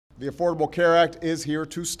The Affordable Care Act is here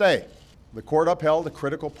to stay. The court upheld a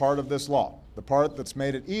critical part of this law, the part that's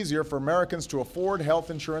made it easier for Americans to afford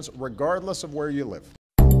health insurance regardless of where you live.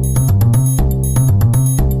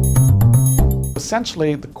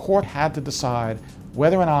 Essentially, the court had to decide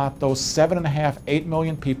whether or not those 7.5, 8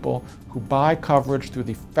 million people who buy coverage through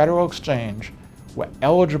the federal exchange were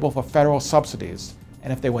eligible for federal subsidies.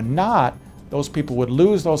 And if they were not, those people would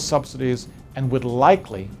lose those subsidies and would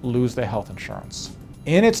likely lose their health insurance.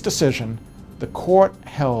 In its decision, the court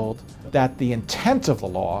held that the intent of the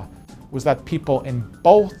law was that people in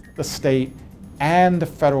both the state and the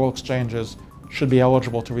federal exchanges should be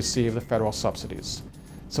eligible to receive the federal subsidies.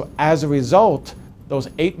 So as a result, those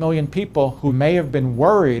 8 million people who may have been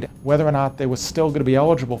worried whether or not they were still going to be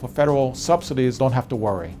eligible for federal subsidies don't have to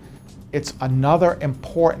worry. It's another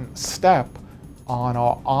important step on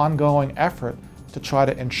our ongoing effort to try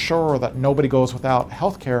to ensure that nobody goes without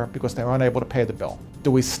health care because they're unable to pay the bill. Do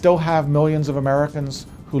we still have millions of Americans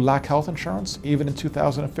who lack health insurance, even in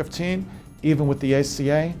 2015, even with the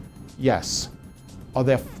ACA? Yes. Are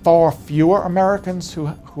there far fewer Americans who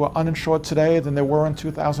are uninsured today than there were in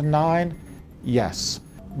 2009? Yes.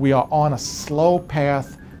 We are on a slow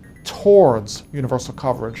path towards universal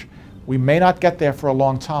coverage. We may not get there for a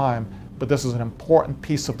long time, but this is an important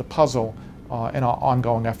piece of the puzzle in our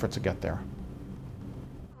ongoing effort to get there.